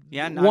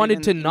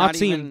wanted to not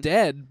see him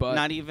dead, but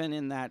not even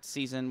in that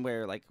season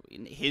where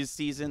in his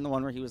season, the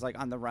one where he was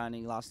on the run,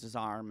 he lost his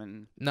arm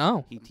and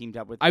he teamed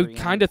up with Brienne. I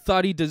kind of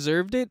thought he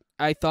deserved it.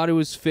 I thought it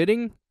was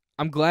fitting.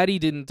 I'm glad he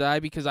didn't die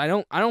because I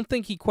don't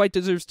think he quite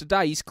deserves to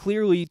die. He's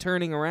clearly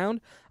turning around.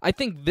 I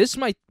think this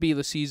might be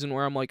the season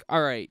where I'm like,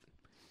 all right,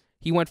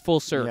 he went full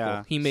circle.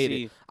 Yeah, he made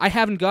it. I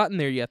haven't gotten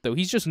there yet though.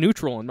 He's just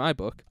neutral in my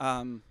book.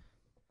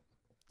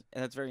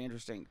 That's very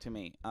interesting to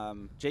me.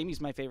 Jaime's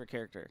my favorite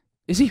character.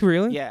 Is he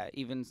really? Yeah,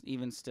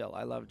 even still,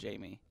 I love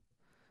Jaime.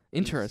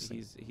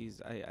 Interesting.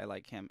 I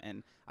like him,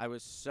 and I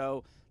was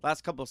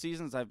last couple of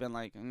seasons I've been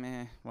like,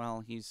 meh.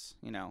 Well, he's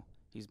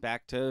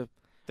back to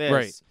this,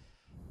 right.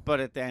 But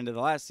at the end of the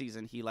last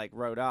season, he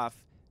rode off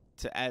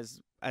to as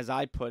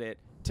I put it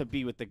to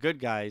be with the good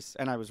guys,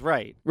 and I was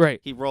right. Right.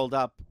 He rolled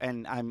up,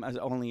 and I'm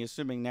only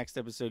assuming next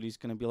episode he's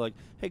gonna be like,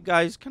 "Hey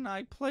guys, can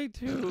I play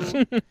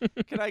too?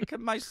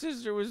 My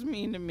sister was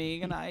mean to me.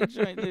 Can I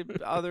join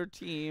the other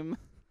team?"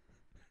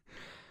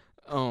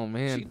 Oh,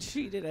 man. She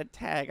cheated at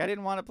tag. I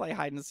didn't want to play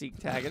hide and seek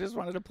tag. I just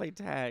wanted to play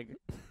tag.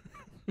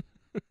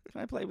 Can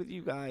I play with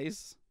you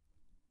guys?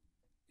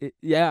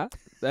 Yeah,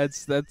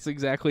 that's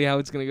exactly how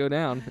it's going to go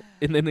down.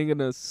 And then they're going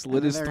to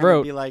slit his throat.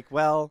 Gonna be like,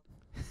 well,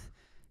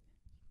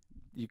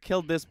 you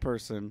killed this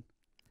person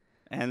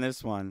and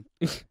this one,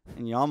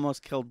 and you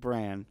almost killed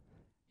Bran.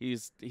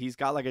 He's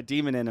got a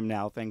demon in him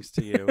now, thanks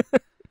to you.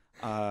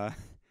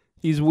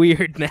 He's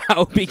weird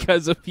now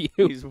because of you.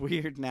 He's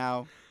weird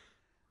now.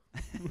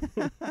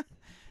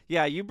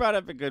 Yeah, you brought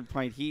up a good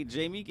point.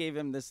 Jamie gave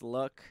him this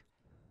look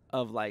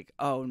of like,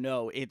 oh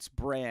no, it's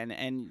Bran,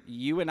 and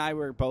you and I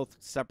were both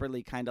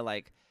separately kind of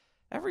like,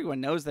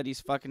 everyone knows that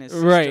he's fucking his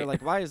sister. Right.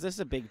 Like, why is this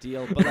a big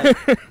deal? But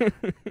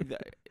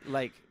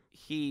like,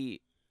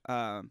 he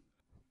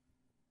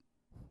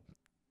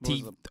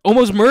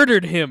almost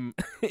murdered him,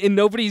 and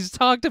nobody's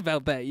talked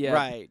about that yet.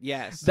 Right.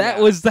 Yes. That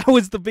was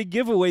the big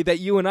giveaway that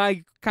you and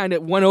I kind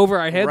of went over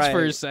our heads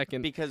for a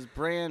second. Because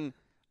Bran,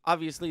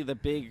 obviously, the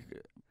big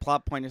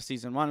plot point of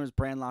season 1 was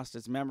Bran lost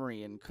his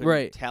memory and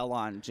couldn't tell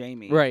on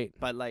Jamie. Right.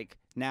 But like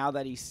now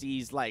that he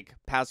sees like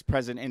past,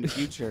 present, and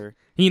future,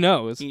 he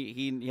knows.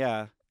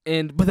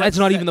 But that's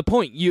not even the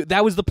point.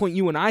 That was the point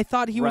you and I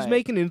thought he was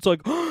making, and it's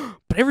like,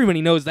 but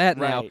everybody knows that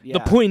now. Yeah. The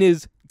point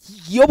is,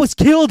 you almost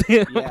killed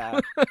him. Yeah.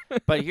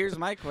 But here's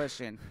my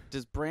question: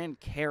 does Bran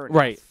care enough?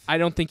 Right. I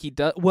don't think he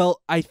does.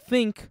 Well, I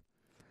think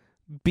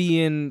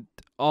being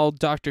all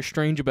Doctor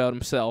Strange about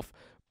himself,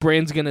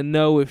 Bran's gonna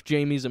know if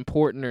Jamie's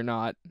important or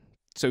not.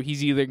 So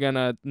he's either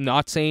gonna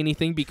not say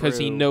anything because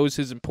he knows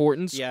his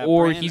importance,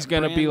 or he's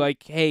gonna be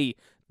like, "Hey,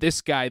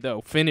 this guy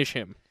though, finish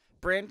him."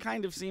 Bran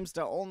kind of seems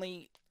to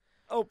only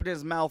open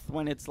his mouth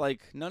when it's like,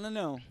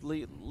 no,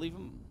 leave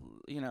him.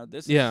 You know,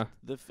 this is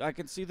I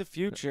can see the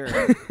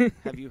future.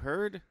 Have you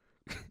heard?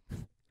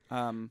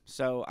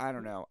 So I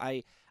don't know.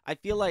 I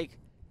feel like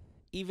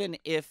even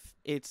if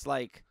it's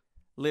like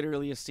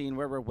literally a scene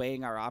where we're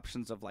weighing our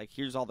options of like,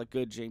 here's all the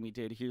good Jamie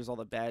did, here's all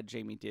the bad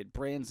Jamie did.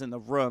 Bran's in the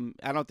room.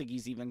 I don't think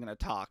he's even gonna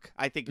talk.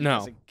 I think he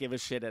doesn't give a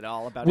shit at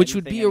all about which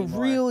would be anymore.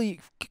 A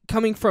really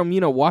coming from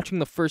watching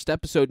the first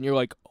episode and you're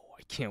like, oh,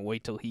 I can't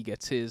wait till he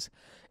gets his.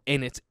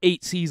 And it's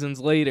 8 seasons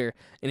later,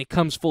 and it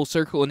comes full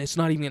circle, and it's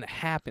not even going to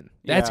happen.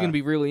 That's going to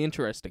be really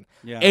interesting.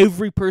 Yeah.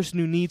 Every person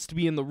who needs to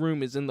be in the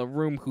room is in the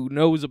room who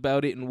knows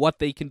about it and what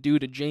they can do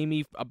to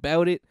Jamie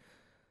about it,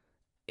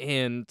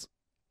 and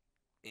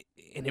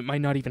it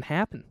might not even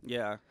happen.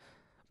 Yeah.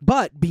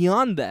 But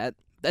beyond that,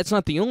 that's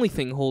not the only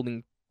thing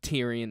holding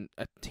Jamie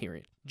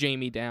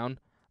down.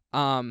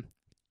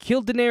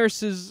 Killed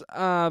Daenerys'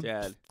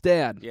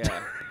 dad.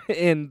 Yeah.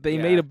 And they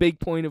made a big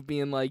point of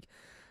being like,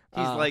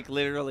 he's like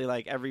literally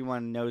like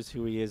everyone knows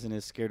who he is and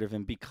is scared of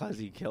him because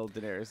he killed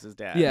Daenerys'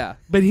 dad. Yeah,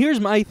 but here's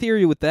my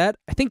theory with that.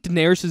 I think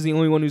Daenerys is the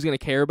only one who's going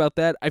to care about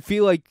that. I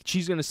feel like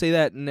she's going to say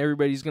that and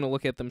everybody's going to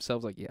look at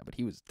themselves like, yeah, but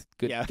he was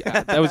good. Yeah.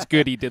 God, that was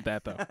good he did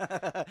that, though.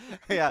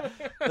 Yeah.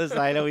 Listen,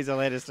 I know he's a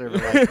Lannister,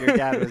 but like, your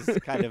dad was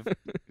kind of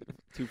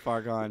too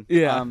far gone.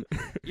 Yeah.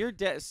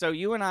 So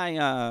you and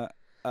I,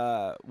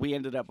 we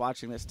ended up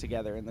watching this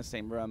together in the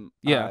same room.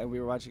 Yeah. And we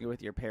were watching it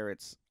with your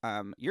parents.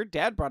 Your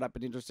dad brought up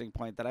an interesting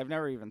point that I've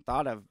never even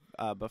thought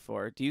of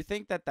before. Do you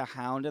think that the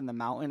Hound and the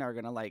Mountain are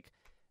gonna like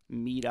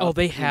meet up? Oh,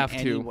 they have in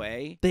to. any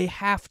way? They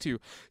have to.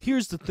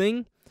 Here's the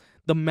thing: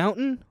 the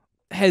Mountain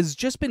has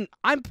just been.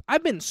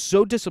 I've been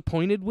so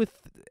disappointed with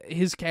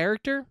his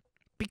character.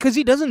 Because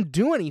he doesn't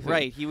do anything.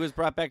 Right, he was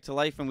brought back to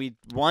life, and he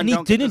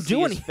didn't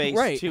do anything. Face.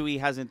 Right. 2, he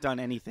hasn't done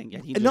anything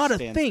yet. He just not a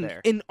stands thing.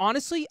 There. And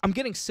honestly, I'm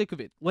getting sick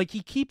of it. Like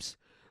he keeps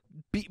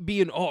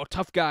being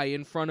tough guy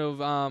in front of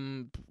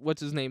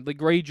what's his name, the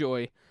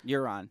Greyjoy.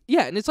 Euron.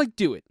 Yeah, and it's like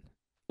do it,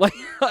 like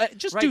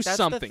just do that's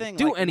something. The thing.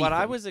 Do like, anything. What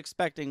I was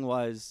expecting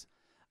was.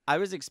 I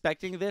was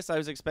expecting this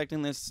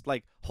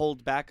like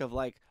hold back of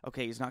like,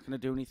 okay, he's not going to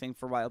do anything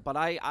for a while. But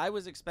I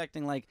was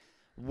expecting like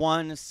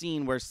one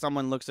scene where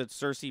someone looks at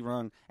Cersei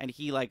wrong and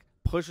he like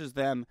pushes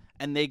them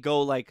and they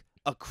go like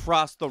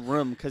across the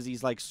room because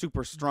he's like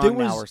super strong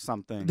now or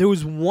something. There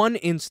was one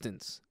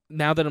instance,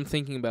 now that I'm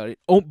thinking about it,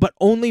 but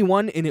only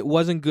one, and it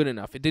wasn't good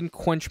enough. It didn't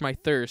quench my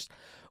thirst,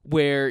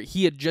 where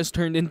he had just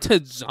turned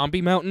into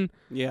Zombie Mountain,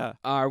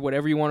 or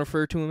whatever you want to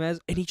refer to him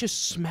as, and he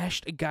just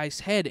smashed a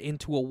guy's head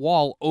into a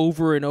wall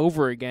over and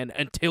over again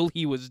until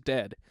he was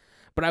dead.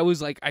 But I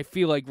was like, I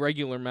feel like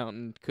regular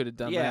Mountain could have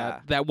done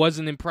that. That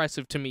wasn't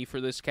impressive to me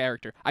for this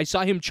character. I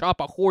saw him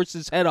chop a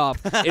horse's head off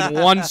in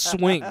one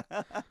swing.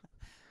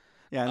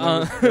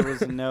 Yeah, and there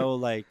was no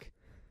like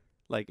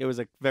it was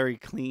a very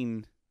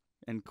clean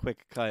and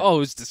quick cut. Oh, it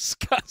was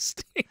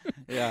disgusting.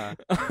 Yeah.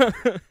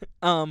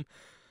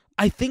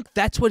 I think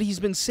that's what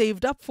he's been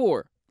saved up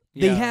for.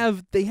 Yeah.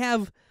 They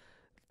have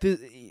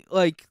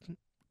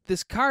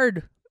this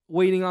card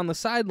waiting on the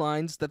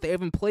sidelines that they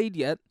haven't played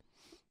yet.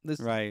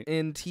 Right.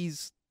 And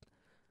he's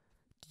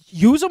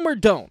use them or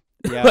don't.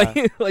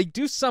 Yeah. like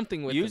do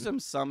something with use him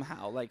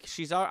somehow. Like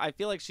I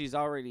feel like she's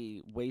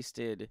already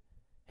wasted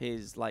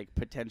his like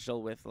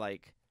potential with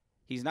like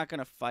he's not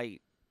gonna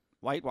fight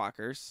White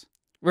Walkers.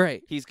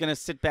 Right. He's gonna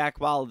sit back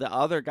while the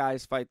other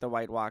guys fight the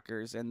White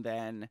Walkers, and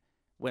then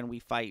when we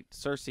fight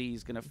Cersei,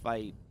 he's gonna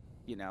fight.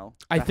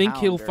 I think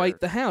he'll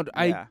fight the Hound.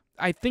 Yeah.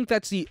 I think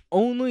that's the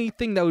only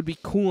thing that would be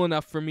cool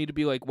enough for me to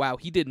be like, wow,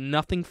 he did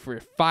nothing for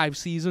 5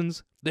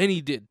 seasons. Then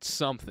he did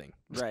something.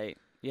 Right.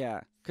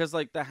 Yeah. Because,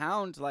 like, the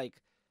Hound, like,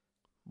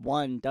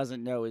 one,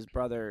 doesn't know his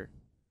brother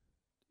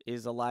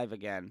is alive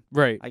again.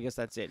 Right. I guess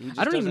that's it.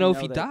 I don't even know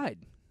if he died.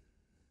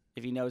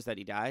 If he knows that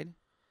he died?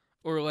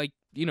 Or, like,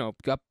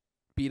 got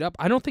beat up.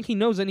 I don't think he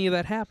knows any of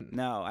that happened.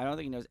 No, I don't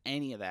think he knows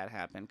any of that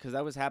happened because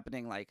that was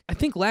happening like. I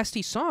think last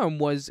he saw him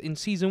was in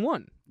season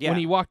 1 Yeah. when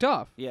he walked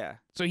off. Yeah.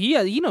 So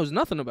he knows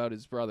nothing about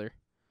his brother.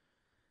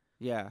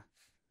 Yeah.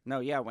 No,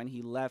 yeah, when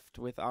he left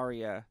with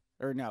Arya,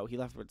 or no, he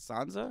left with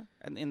Sansa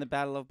in the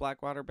Battle of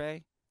Blackwater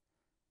Bay.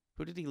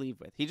 Who did he leave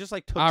with? He just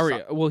like took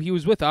Arya. Well, he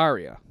was with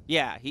Arya.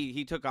 Yeah,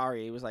 he took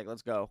Arya. He was like,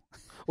 "Let's go."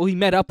 Well, he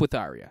met up with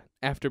Arya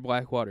after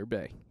Blackwater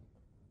Bay.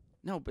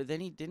 No, but then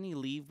didn't he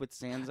leave with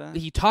Sansa?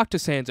 He talked to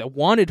Sansa,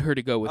 wanted her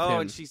to go with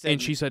him,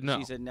 and she said no.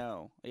 She said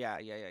no. Yeah.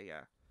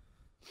 Yeah,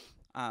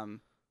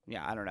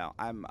 I don't know.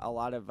 I'm a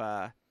lot of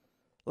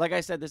like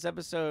I said, this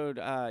episode,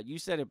 you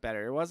said it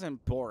better. It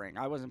wasn't boring.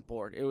 I wasn't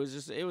bored. It was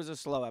a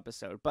slow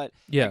episode, but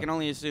I can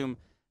only assume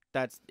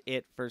that's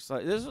it for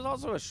slow. This was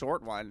also a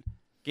short one.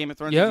 Game of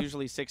Thrones is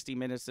usually 60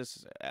 minutes.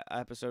 This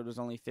episode was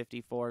only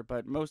 54,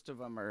 but most of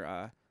them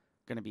are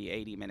going to be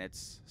 80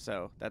 minutes,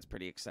 so that's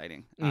pretty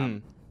exciting.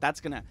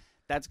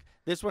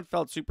 This one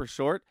felt super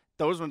short.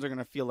 Those ones are going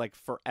to feel like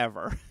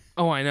forever.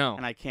 Oh, I know.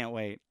 And I can't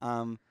wait.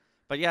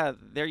 But yeah,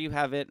 there you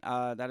have it.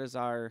 That is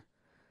our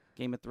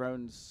Game of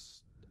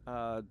Thrones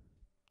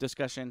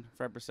discussion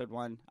for episode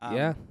 1.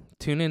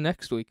 Tune in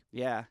next week.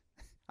 Yeah.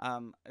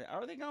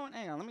 Are they going?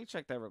 Hang on, let me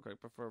check that real quick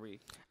before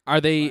we.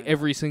 Are they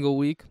every single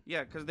week?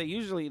 Yeah, because they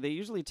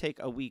usually take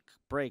a week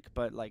break,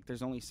 but like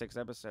there's only 6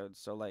 episodes,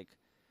 so like,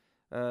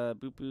 boop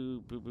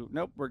boop boop boop.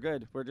 Nope, we're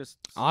good. We're just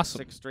awesome.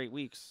 6 straight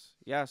weeks.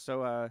 Yeah,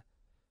 so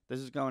this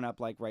is going up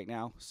like right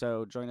now.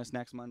 So join us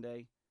next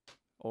Monday,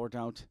 or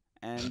don't,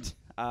 and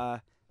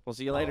we'll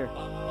see you later.